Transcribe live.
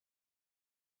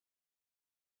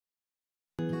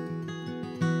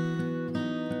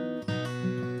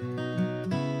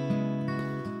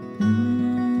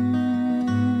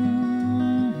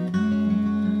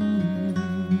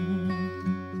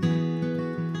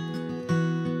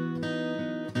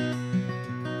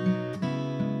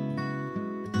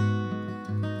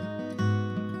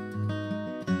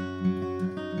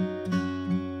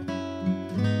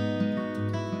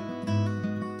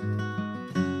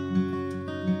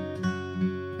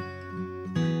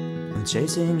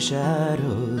chasing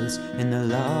shadows in the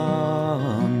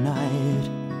long night,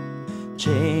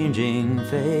 changing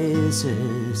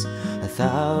faces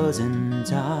 1,000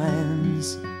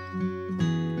 times,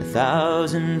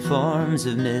 1,000 forms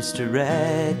of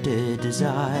misdirected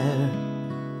desire,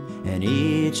 and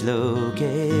each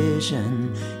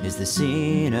location is the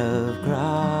scene of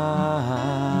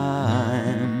crime.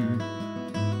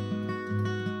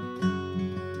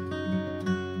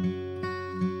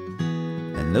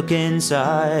 And look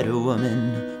inside a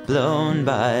woman blown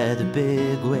by the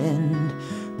big wind.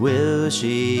 Will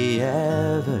she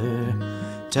ever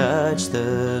touch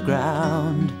the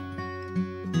ground?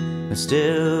 But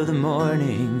still the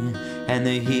morning and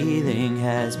the healing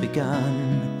has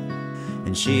begun,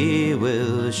 and she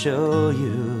will show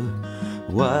you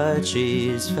what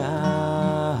she's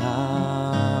found.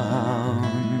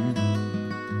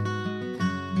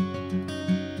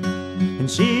 And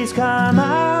she's come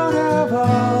out of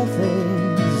all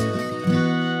things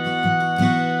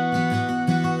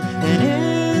and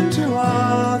into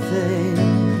all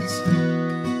things.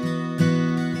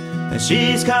 And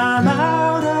she's come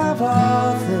out of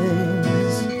all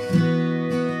things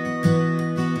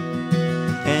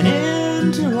and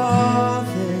into all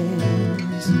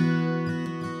things.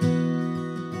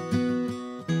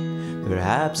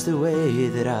 Perhaps the way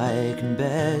that I can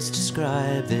best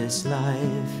describe this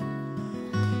life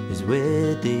is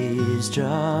with these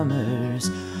drummers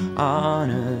on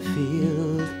a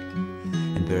field.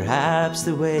 And perhaps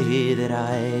the way that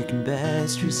I can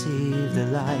best receive the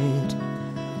light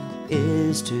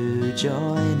is to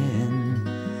join in,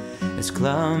 as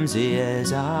clumsy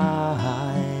as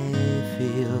I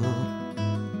feel.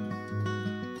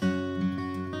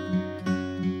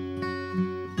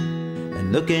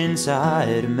 And look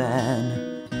inside a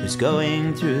man who's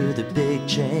going through the big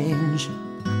change.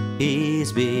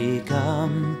 He's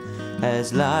become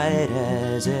as light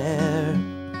as air,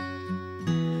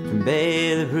 from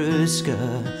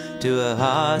Belaruska to a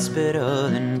hospital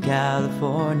in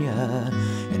California,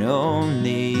 and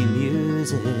only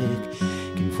music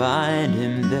can find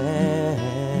him there.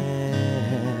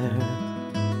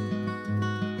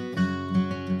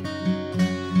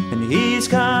 And he's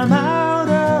come out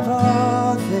of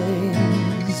all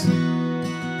things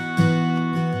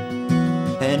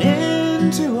and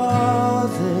into all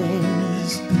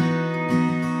things.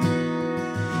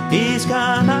 He's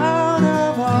come out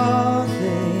of all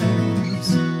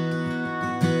things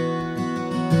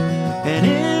and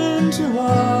into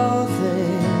all things.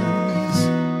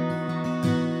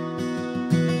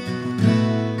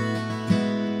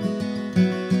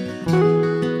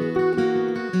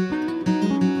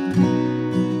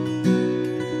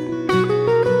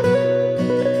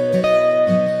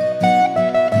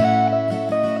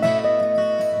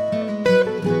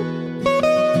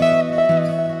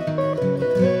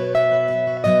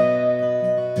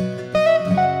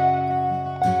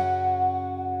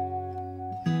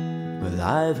 Well,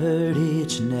 I've heard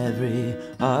each and every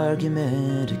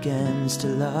argument against a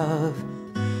love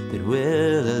that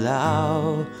will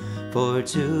allow for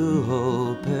two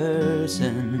whole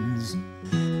persons.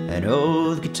 An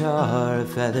old guitar, a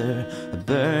feather, a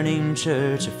burning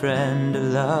church, a friend, a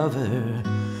lover.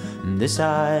 And this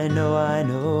I know, I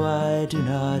do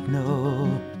not know.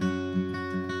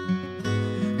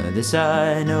 This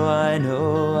I know,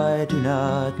 I do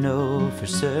not know for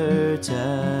certain.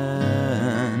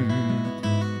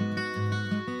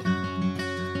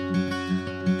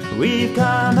 We've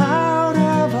come out